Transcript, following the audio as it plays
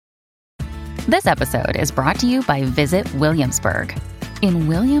This episode is brought to you by Visit Williamsburg. In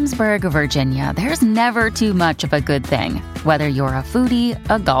Williamsburg, Virginia, there's never too much of a good thing. Whether you're a foodie,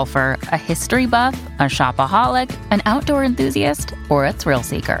 a golfer, a history buff, a shopaholic, an outdoor enthusiast, or a thrill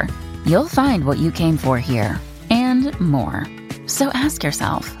seeker, you'll find what you came for here and more. So ask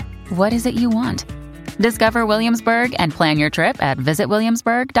yourself, what is it you want? Discover Williamsburg and plan your trip at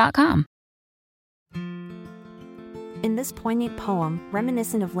visitwilliamsburg.com. In this poignant poem,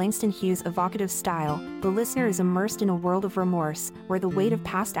 reminiscent of Langston Hughes' evocative style, the listener is immersed in a world of remorse, where the weight of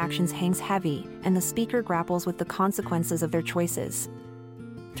past actions hangs heavy, and the speaker grapples with the consequences of their choices.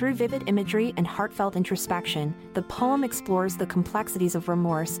 Through vivid imagery and heartfelt introspection, the poem explores the complexities of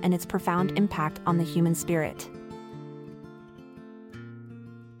remorse and its profound impact on the human spirit.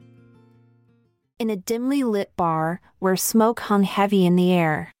 In a dimly lit bar, where smoke hung heavy in the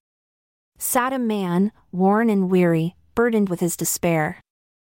air, sat a man, worn and weary, burdened with his despair.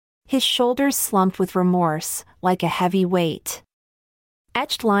 His shoulders slumped with remorse, like a heavy weight.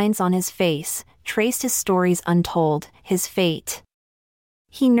 Etched lines on his face traced his stories untold, his fate.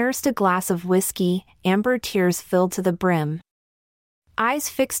 He nursed a glass of whiskey, amber tears filled to the brim. Eyes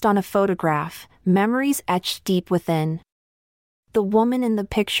fixed on a photograph, memories etched deep within. The woman in the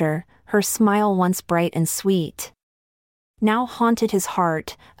picture, her smile once bright and sweet, now haunted his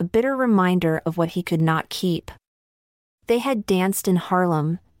heart, a bitter reminder of what he could not keep. They had danced in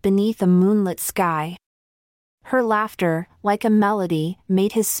Harlem, beneath a moonlit sky. Her laughter, like a melody,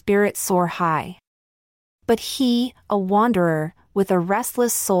 made his spirit soar high. But he, a wanderer, with a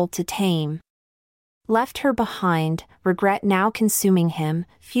restless soul to tame, left her behind, regret now consuming him,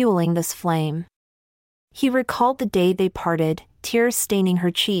 fueling this flame. He recalled the day they parted, tears staining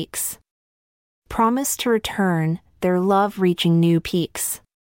her cheeks. Promised to return, their love reaching new peaks.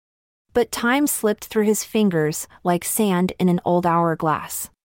 But time slipped through his fingers like sand in an old hourglass,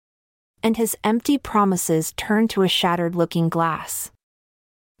 and his empty promises turned to a shattered looking glass.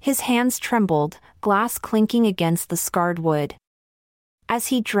 His hands trembled, glass clinking against the scarred wood, as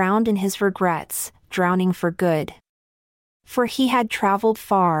he drowned in his regrets, drowning for good. For he had traveled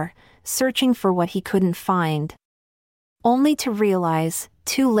far, searching for what he couldn't find, only to realize,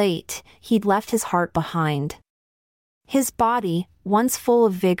 too late, he'd left his heart behind. His body, once full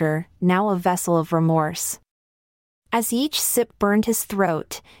of vigor, now a vessel of remorse. As each sip burned his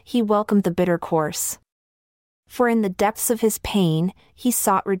throat, he welcomed the bitter course. For in the depths of his pain, he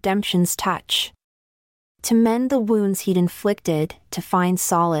sought redemption's touch, to mend the wounds he'd inflicted, to find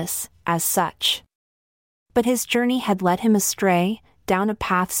solace, as such. But his journey had led him astray, down a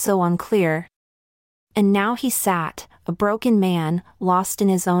path so unclear. And now he sat, a broken man, lost in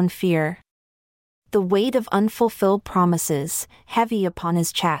his own fear. The weight of unfulfilled promises, heavy upon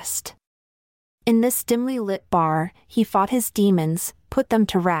his chest. In this dimly lit bar, he fought his demons, put them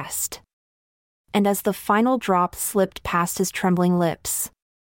to rest. And as the final drop slipped past his trembling lips,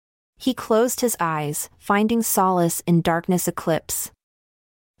 he closed his eyes, finding solace in darkness eclipse.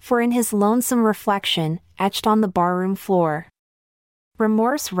 For in his lonesome reflection, etched on the barroom floor,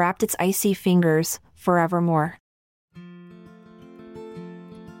 remorse wrapped its icy fingers, forevermore.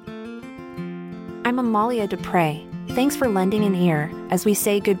 I'm Amalia Dupre. Thanks for lending an ear as we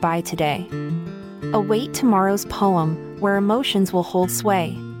say goodbye today. Await tomorrow's poem, where emotions will hold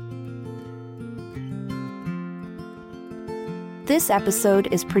sway. This episode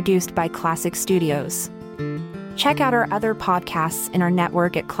is produced by Classic Studios. Check out our other podcasts in our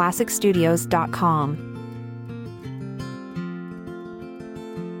network at classicstudios.com.